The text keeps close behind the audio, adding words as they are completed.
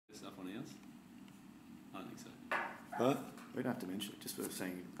What? We don't have to mention it, just for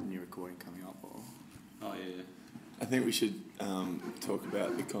saying a new recording coming up. Or... Oh, yeah. I think we should talk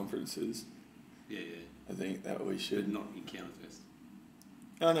about the conferences. Yeah. I think that we should. But not Encounterfest.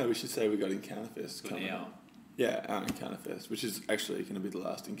 Oh, no, we should say we got Encounterfest coming now. up. Yeah, our Encounterfest, which is actually going to be the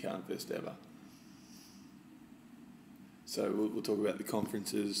last Encounterfest ever. So we'll talk about the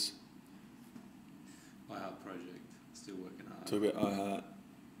conferences. iHeart Project, still working hard. Talk about iHeart.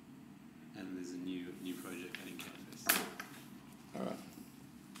 And there's a new project at Encounterfest. All right.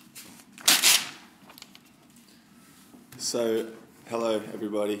 So, hello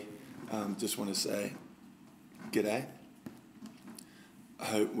everybody. Just want to say, g'day. I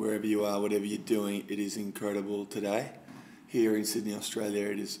hope wherever you are, whatever you're doing, it is incredible today. Here in Sydney, Australia,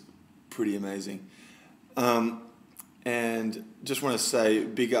 it is pretty amazing. And just want to say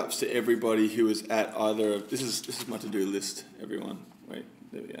big ups to everybody who was at either of... This is my to-do list, everyone. Wait,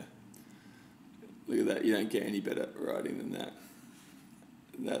 there we go. Look at that. You don't get any better writing than that.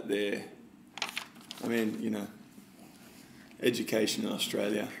 That there. I mean, you know, education in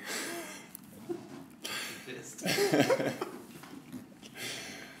Australia.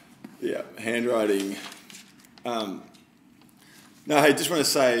 Yeah, handwriting. No, hey, just want to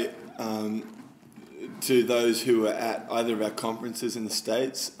say to those who are at either of our conferences in the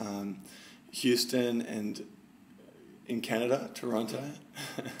States, Houston and in Canada, Toronto.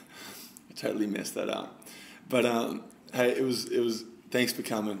 I totally messed that up. But hey, it was. Thanks for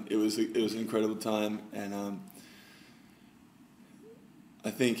coming. It was an incredible time, and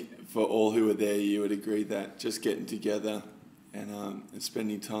I think for all who were there, you would agree that just getting together and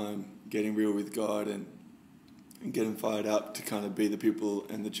spending time getting real with God and getting fired up to kind of be the people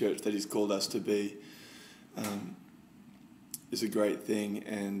and the church that He's called us to be is a great thing,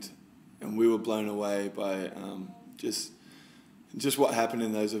 and we were blown away by just what happened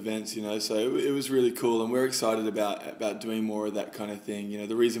in those events, you know. So it was really cool, and we're excited about doing more of that kind of thing. You know,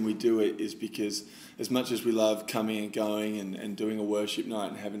 the reason we do it is because as much as we love coming and going and doing a worship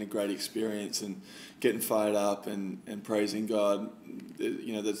night and having a great experience and getting fired up and praising God,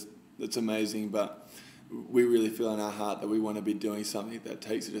 you know, that's amazing. But we really feel in our heart that we want to be doing something that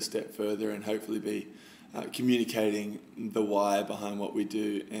takes it a step further and hopefully be communicating the why behind what we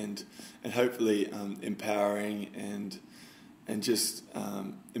do and hopefully empowering and just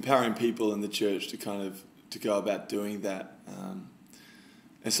empowering people in the church to go about doing that.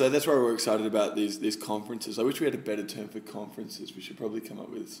 And so that's why we're excited about these conferences. I wish we had a better term for conferences. We should probably come up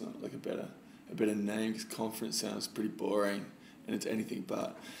with a better name, because conference sounds pretty boring and it's anything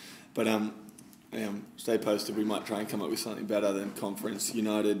but. But stay posted. We might try and come up with something better than Conference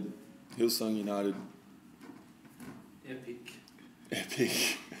United, Hillsong United.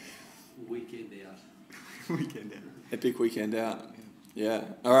 Epic. Weekend out. Epic weekend out. Yeah.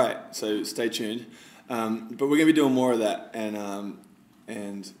 All right. So stay tuned. But we're going to be doing more of that,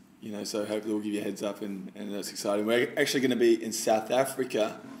 and you know, so hopefully we'll give you a heads up, and that's exciting. We're actually going to be in South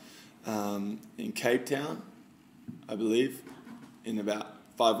Africa, in Cape Town, I believe, in about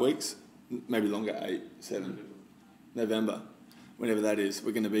 5 weeks, maybe longer, 8, 7, November, whenever that is.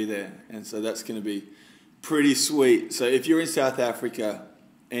 We're going to be there, and so that's going to be pretty sweet. So if you're in South Africa,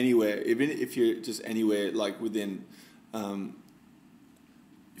 anywhere, even if you're just anywhere like within,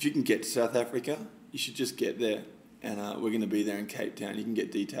 if you can get to South Africa, you should just get there. And we're going to be there in Cape Town. You can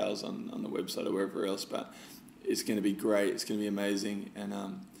get details on the website or wherever else, but it's going to be great. It's going to be amazing,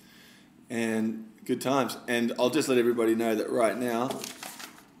 and good times. And I'll just let everybody know that right now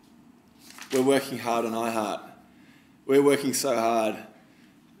we're working hard on iHeart. We're working so hard.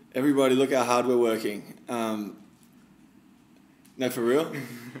 Everybody, look how hard we're working. No, for real.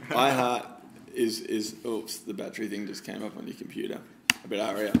 iHeart is. Oops, the battery thing just came up on your computer. I better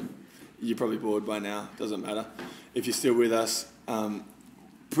hurry up. You're probably bored by now. Doesn't matter. If you're still with us,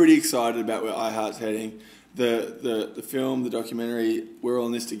 pretty excited about where iHeart's heading. The film, the documentary, We're All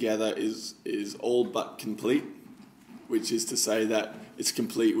in This Together is all but complete, which is to say that it's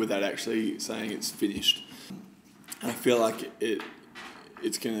complete without actually saying it's finished. I feel like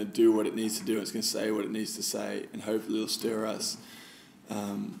it's going to do what it needs to do. It's going to say what it needs to say, and hopefully it'll stir us.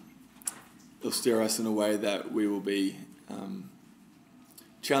 It'll stir us in a way that we will be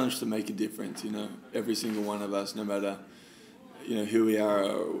challenged to make a difference. You know, every single one of us, no matter, you know, who we are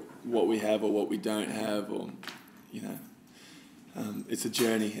or what we have or what we don't have, or, you know, it's a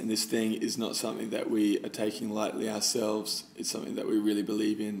journey, and this thing is not something that we are taking lightly ourselves. It's something that we really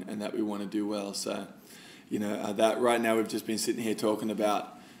believe in and that we want to do well. So, you know, that right now we've just been sitting here talking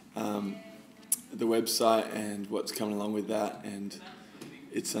about the website and what's coming along with that, and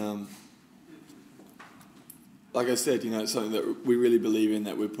it's like I said, you know, it's something that we really believe in,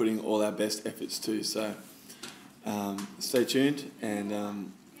 that we're putting all our best efforts to. So stay tuned,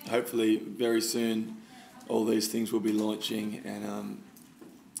 and hopefully very soon all these things will be launching, and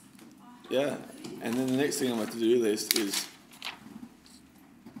yeah. And then the next thing on my to-do list is,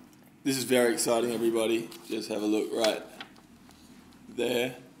 this is very exciting, everybody. Just have a look right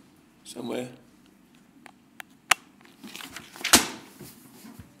there, somewhere.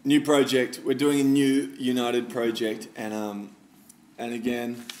 New project. We're doing a new United project, and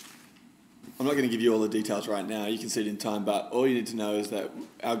again, I'm not going to give you all the details right now. You can see it in time, but all you need to know is that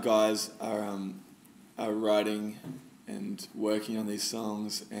our guys are writing and working on these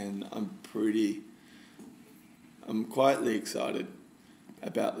songs, and I'm quietly excited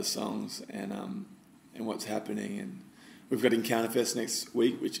about the songs and what's happening. And we've got Encounter Fest next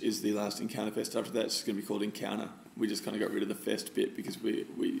week, which is the last Encounter Fest. After that, it's just going to be called Encounter. We just kind of got rid of the fest bit because we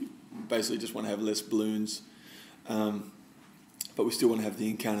basically just want to have less balloons. But we still want to have the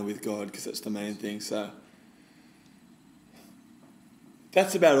encounter with God because that's the main thing. So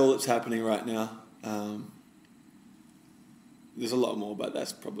that's about all that's happening right now. There's a lot more, but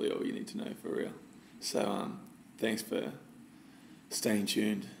that's probably all you need to know for real. So thanks for staying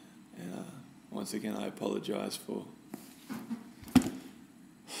tuned. And once again, I apologise for...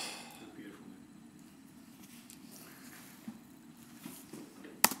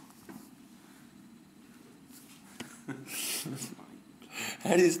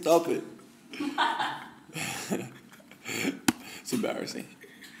 How do you stop it? It's embarrassing.